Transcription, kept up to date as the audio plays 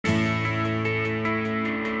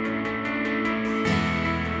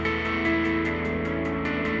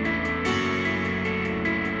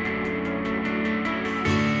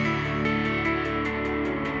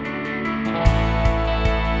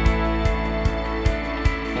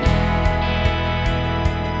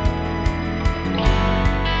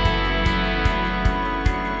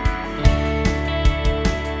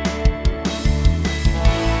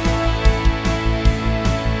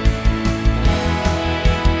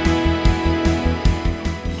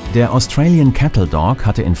Der Australian Cattle Dog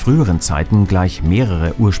hatte in früheren Zeiten gleich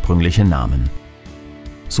mehrere ursprüngliche Namen.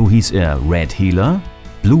 So hieß er Red Heeler,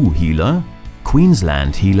 Blue Heeler,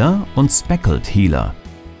 Queensland Heeler und Speckled Heeler.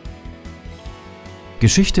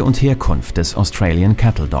 Geschichte und Herkunft des Australian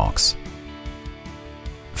Cattle Dogs.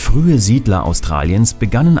 Frühe Siedler Australiens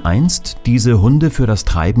begannen einst, diese Hunde für das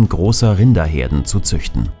Treiben großer Rinderherden zu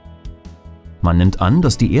züchten. Man nimmt an,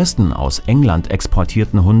 dass die ersten aus England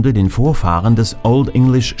exportierten Hunde den Vorfahren des Old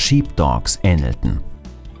English Sheepdogs ähnelten.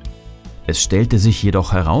 Es stellte sich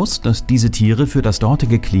jedoch heraus, dass diese Tiere für das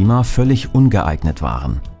dortige Klima völlig ungeeignet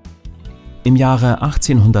waren. Im Jahre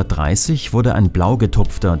 1830 wurde ein blau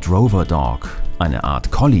getupfter Drover Dog, eine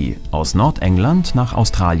Art Collie, aus Nordengland nach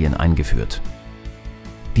Australien eingeführt.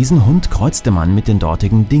 Diesen Hund kreuzte man mit den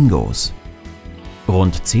dortigen Dingos.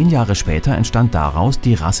 Rund 10 Jahre später entstand daraus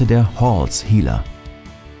die Rasse der Halls Heeler.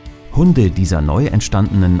 Hunde dieser neu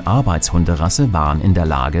entstandenen Arbeitshunderasse waren in der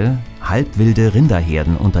Lage, halbwilde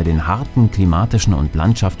Rinderherden unter den harten klimatischen und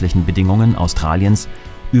landschaftlichen Bedingungen Australiens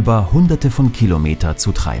über Hunderte von Kilometern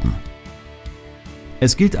zu treiben.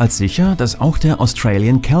 Es gilt als sicher, dass auch der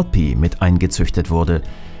Australian Kelpie mit eingezüchtet wurde,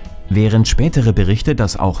 während spätere Berichte,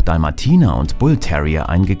 dass auch Dalmatiner und Bull Terrier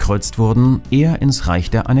eingekreuzt wurden, eher ins Reich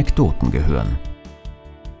der Anekdoten gehören.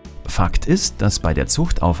 Fakt ist, dass bei der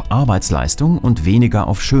Zucht auf Arbeitsleistung und weniger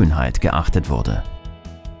auf Schönheit geachtet wurde.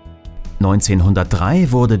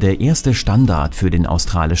 1903 wurde der erste Standard für den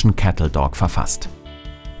australischen Cattle Dog verfasst.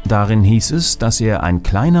 Darin hieß es, dass er ein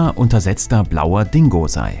kleiner, untersetzter blauer Dingo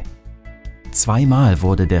sei. Zweimal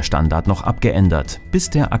wurde der Standard noch abgeändert, bis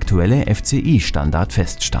der aktuelle FCI-Standard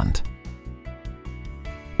feststand.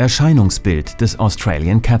 Erscheinungsbild des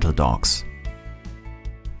Australian Cattle Dogs.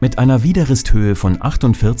 Mit einer Widerristhöhe von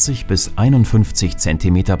 48 bis 51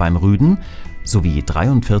 cm beim Rüden sowie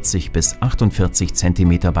 43 bis 48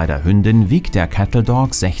 cm bei der Hündin wiegt der Cattle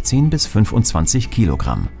Dog 16 bis 25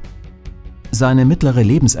 Kilogramm. Seine mittlere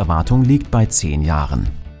Lebenserwartung liegt bei 10 Jahren.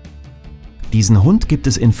 Diesen Hund gibt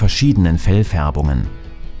es in verschiedenen Fellfärbungen.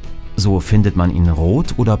 So findet man ihn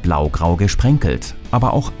rot oder blaugrau gesprenkelt,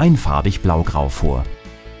 aber auch einfarbig blaugrau vor.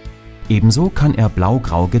 Ebenso kann er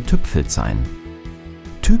blaugrau getüpfelt sein.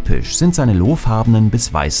 Typisch sind seine lohfarbenen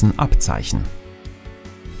bis weißen Abzeichen.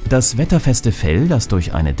 Das wetterfeste Fell, das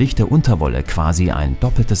durch eine dichte Unterwolle quasi ein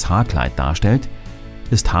doppeltes Haarkleid darstellt,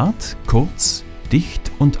 ist hart, kurz,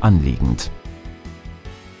 dicht und anliegend.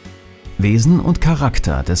 Wesen und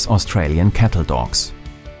Charakter des Australian Cattle Dogs.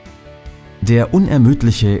 Der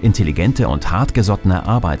unermüdliche, intelligente und hartgesottene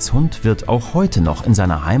Arbeitshund wird auch heute noch in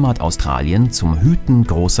seiner Heimat Australien zum Hüten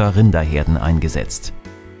großer Rinderherden eingesetzt.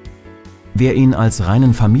 Wer ihn als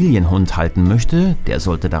reinen Familienhund halten möchte, der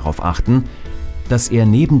sollte darauf achten, dass er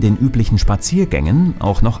neben den üblichen Spaziergängen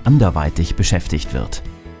auch noch anderweitig beschäftigt wird.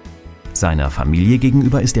 Seiner Familie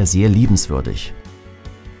gegenüber ist er sehr liebenswürdig.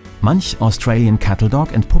 Manch Australian Cattle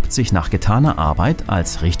Dog entpuppt sich nach getaner Arbeit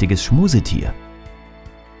als richtiges Schmusetier.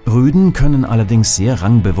 Rüden können allerdings sehr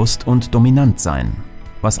rangbewusst und dominant sein,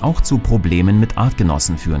 was auch zu Problemen mit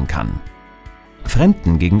Artgenossen führen kann.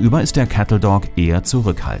 Fremden gegenüber ist der Cattle Dog eher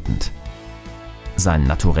zurückhaltend. Sein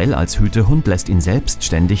Naturell als Hütehund lässt ihn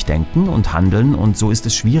selbstständig denken und handeln, und so ist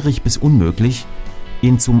es schwierig bis unmöglich,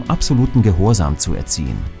 ihn zum absoluten Gehorsam zu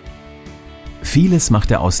erziehen. Vieles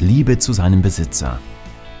macht er aus Liebe zu seinem Besitzer,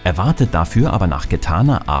 erwartet dafür aber nach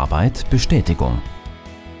getaner Arbeit Bestätigung.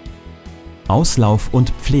 Auslauf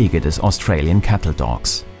und Pflege des Australian Cattle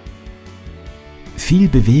Dogs. Viel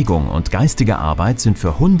Bewegung und geistige Arbeit sind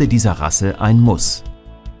für Hunde dieser Rasse ein Muss.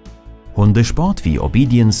 Hundesport wie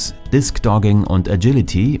Obedience, Disc Dogging und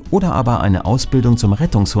Agility oder aber eine Ausbildung zum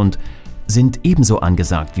Rettungshund sind ebenso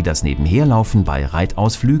angesagt wie das Nebenherlaufen bei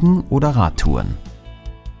Reitausflügen oder Radtouren.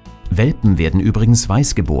 Welpen werden übrigens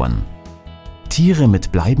weiß geboren. Tiere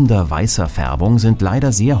mit bleibender weißer Färbung sind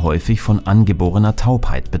leider sehr häufig von angeborener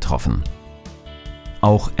Taubheit betroffen.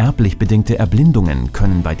 Auch erblich bedingte Erblindungen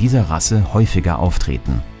können bei dieser Rasse häufiger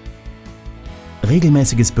auftreten.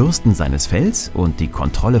 Regelmäßiges Bürsten seines Fells und die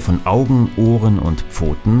Kontrolle von Augen, Ohren und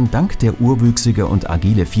Pfoten dankt der urwüchsige und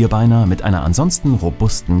agile Vierbeiner mit einer ansonsten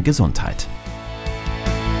robusten Gesundheit.